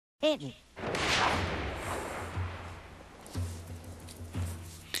Hidden.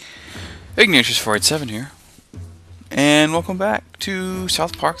 Ignatius487 here, and welcome back to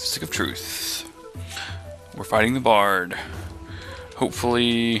South Park: The Stick of Truth. We're fighting the Bard.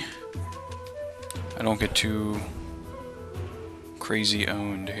 Hopefully, I don't get too crazy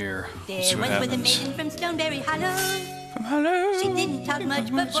owned here. Let's see what happens. There was a maiden from Stoneberry Hollow. From Hollow. She didn't talk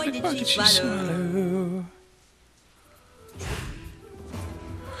much, but boy did she swallow.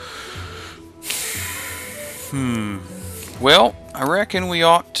 Well, I reckon we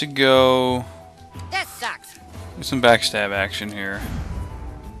ought to go That sucks. do some backstab action here.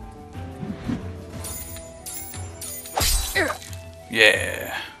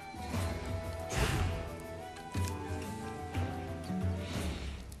 Yeah.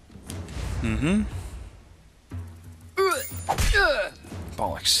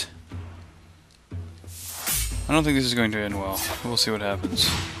 Bollocks. I don't think this is going to end well. We'll see what happens.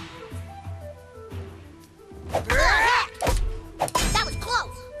 That was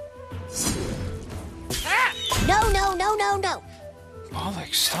close. No.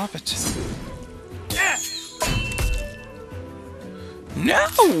 Bollocks, stop it.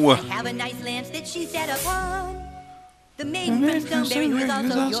 No! I have a nice lance that she set up on. The maiden from Stoneberry who is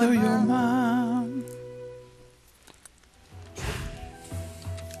also your mom.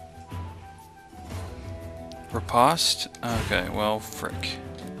 Riposte? Okay, well, frick.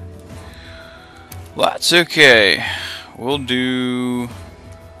 Well, that's okay. We'll do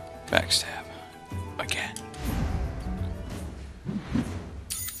backstab again.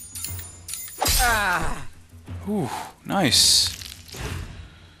 Ooh, nice.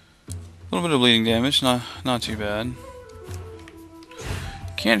 A little bit of bleeding damage, not too bad.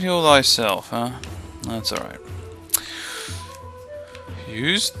 Can't heal thyself, huh? That's alright.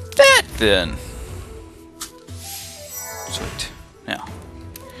 Use that then. Sweet. Now,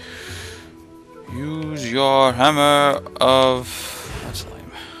 use your hammer of... That's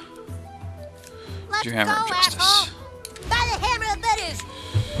lame. Use your hammer of justice. By the hammer of butters.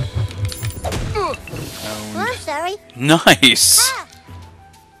 I'm sorry. Nice!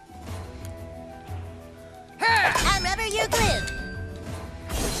 I'm rubber, you're glue.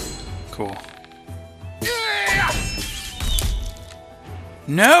 Cool.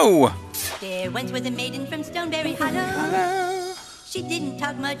 No! There once was a maiden from Stoneberry Hollow. She didn't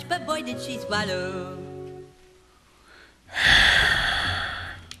talk much, but boy did she swallow.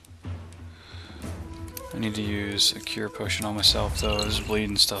 I need to use a cure potion on myself though. This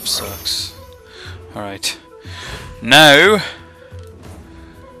bleeding stuff sucks. Alright. Now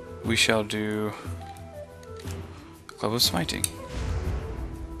we shall do Club of Smiting.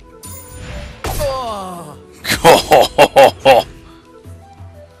 Oh.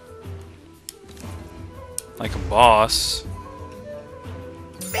 Like a boss.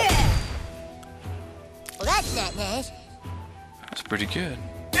 Well, that's not nice. That's pretty good.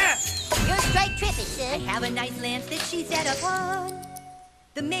 You're straight tripping, son. I have a nice lance that she set up on.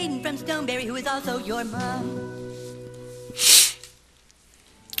 The maiden from Stoneberry who is also your mom.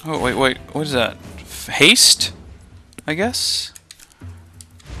 Oh, wait. What is that? Haste? I guess?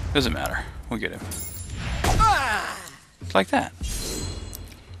 Doesn't matter. We'll get him. Like that.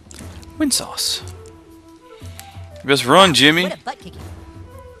 Wind sauce. You best run, Jimmy. What a butt kicking.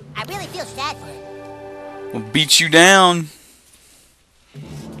 I really feel sad for her. We'll beat you down.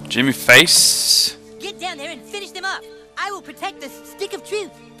 Jimmy face. Get down there and finish them up. I will protect the stick of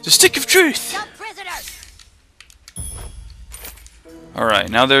truth. The stick of truth. Some prisoners. Alright,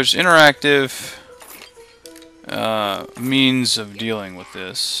 now there's interactive means of dealing with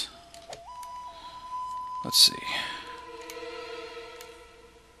this. Let's see.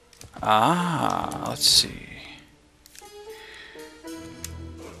 Let's see.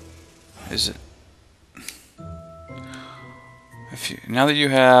 Is it... now that you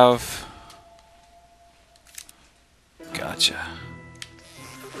have... Gotcha.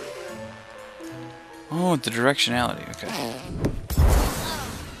 Oh, the directionality, okay.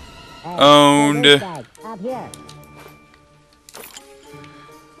 Owned.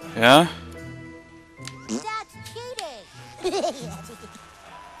 Yeah? That's cheating.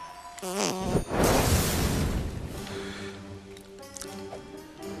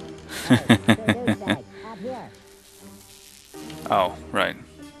 Oh, right.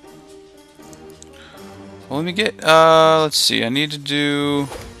 Well, let me get, let's see, I need to do...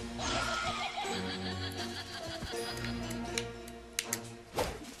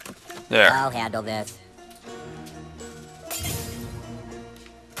 There. I'll handle this.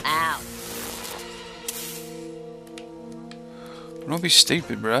 Ow. Don't be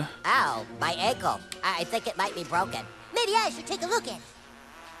stupid, bruh. Ow, my ankle. I think it might be broken. Maybe I should take a look at it.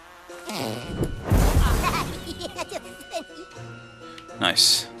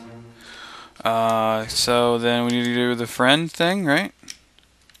 Nice. So then we need to do the friend thing, right?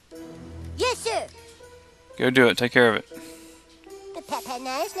 Yes, sir. Go do it. Take care of it. The pet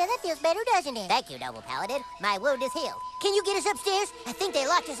nice. Now that feels better, doesn't it? Thank you, Noble Paladin. My wound is healed. Can you get us upstairs? I think they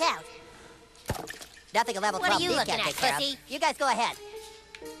locked us out. Nothing a level 12 What are you looking can't at, take care of. pussy? You guys go ahead.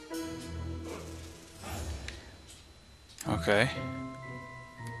 Okay.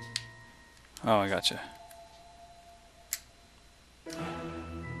 Oh, I gotcha.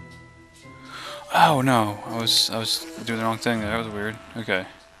 Oh no, I was doing the wrong thing there. That was weird. Okay.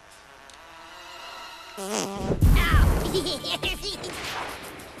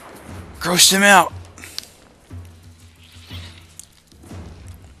 Grossed him out.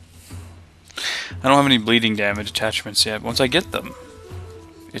 I don't have any bleeding damage attachments yet. Once I get them,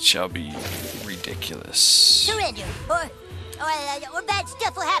 it shall be ridiculous. Surrender, or bad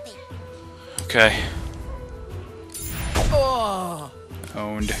stuff will happen. Okay. Oh.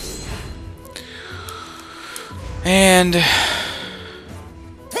 Owned. And...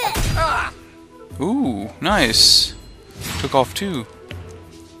 Ooh, nice. Took off 2.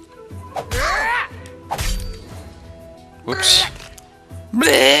 Whoops.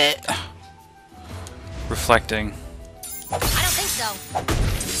 Bleh. Reflecting. I don't think so.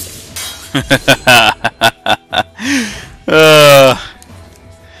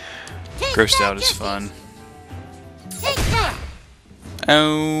 Grossed out is fun. Take that.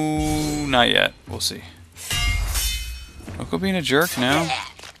 Oh, not yet. We'll see. Don't go being a jerk now.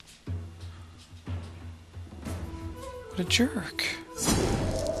 What a jerk.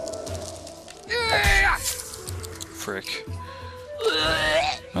 Frick.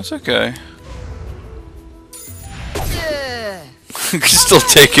 That's okay. Can still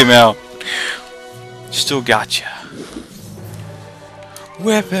take him out. Still gotcha.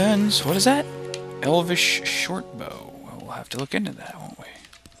 Weapons. What is that? Elvish short bow. Well, we'll have to look into that, won't we?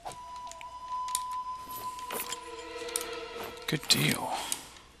 Good deal.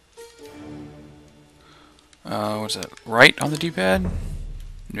 What's that? Right on the D-pad?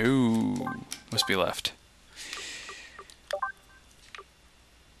 No. Must be left.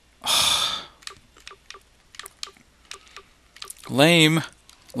 Lame.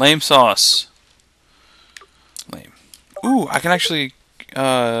 Lame sauce. Lame. Ooh, I can actually...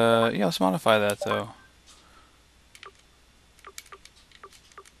 yeah, let's modify that, though.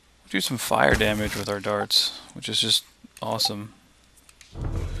 Do some fire damage with our darts, which is just awesome.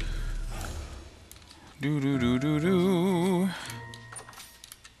 Do.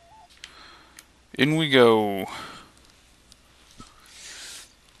 In we go.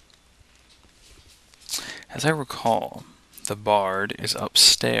 As I recall, the bard is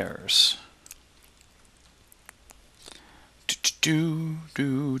upstairs. There's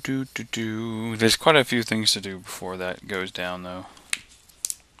quite a few things to do before that goes down, though.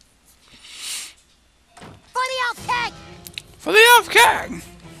 For the elf king! For the elf king!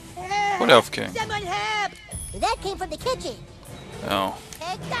 What elf king? Someone help! That came from the kitchen. Oh.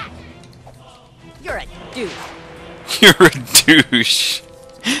 Take that. You're a douche. You're a douche.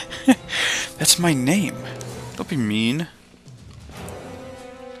 That's my name. Don't be mean.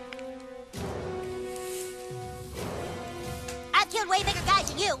 I've killed way bigger guys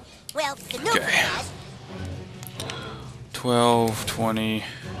than you. Well, the new Okay. guys. 12, 20.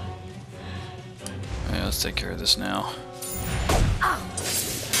 Yeah, let's take care of this now.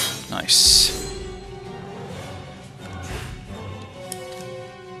 Nice.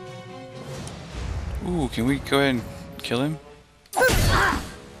 Ooh, can we go ahead and kill him?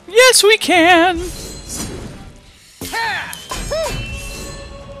 Yes, we can!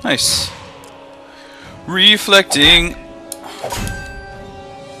 Nice. Reflecting.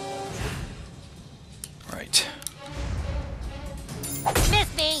 Right. Miss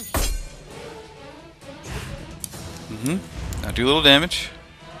me. Now do a little damage.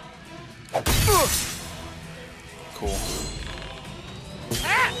 Cool.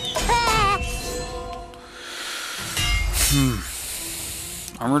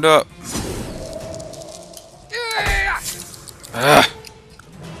 Armored up.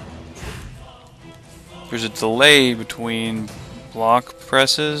 There's a delay between block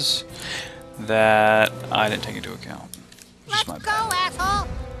presses that I didn't take into account. Let's my go, bad. asshole.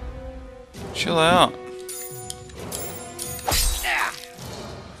 Chill out.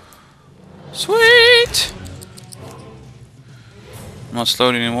 Sweet! I'm not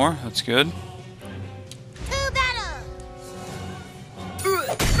slowed anymore. That's good. To battle!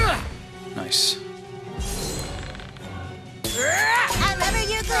 Nice.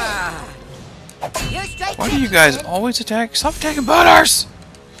 However you're good. You're straight Why do you guys always attack? Stop attacking butters!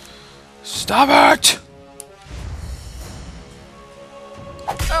 Stop it!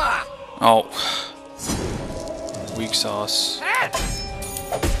 Oh. Weak sauce.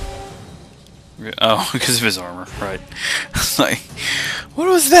 Oh, because of his armor, right. I was like, what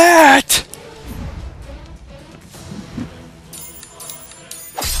was that?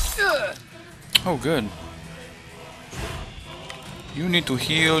 Oh, good. You need to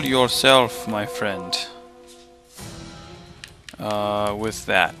heal yourself, my friend. With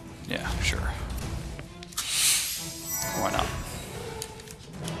that. Yeah, sure. Why not?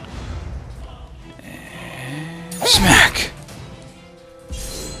 And smack!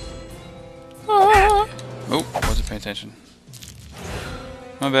 Ah. Oh, wasn't paying attention.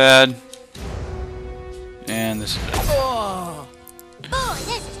 My bad. And this is it. Oh,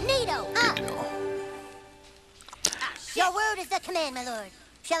 this is neato. Good deal. Your word is the command, my lord.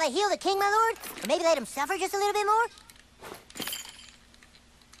 Shall I heal the king, my lord? Or maybe let him suffer just a little bit more?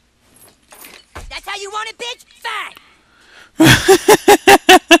 That's how you want it, bitch? Fine.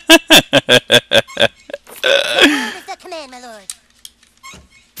 Your word is the command, my lord.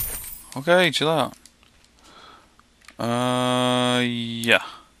 Okay, chill out. Yeah.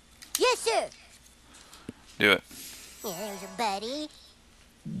 Yes, sir. Do it. Yeah, there's your buddy.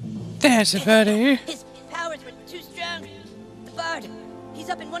 There's a buddy. His powers were too strong. The bard, he's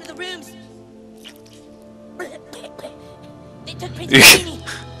up in one of the rooms. They took Princess Keeny.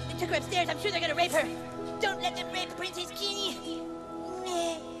 They took her upstairs. I'm sure they're gonna rape her. Don't let them rape Princess Keeny.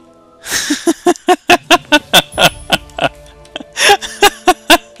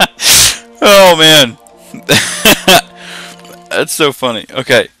 Oh man. That's so funny.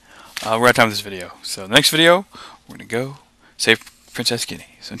 Okay. We're out of time with this video. So the next video, we're gonna go save Princess Kitty.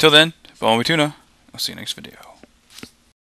 So until then, follow me tuna. I'll see you next video.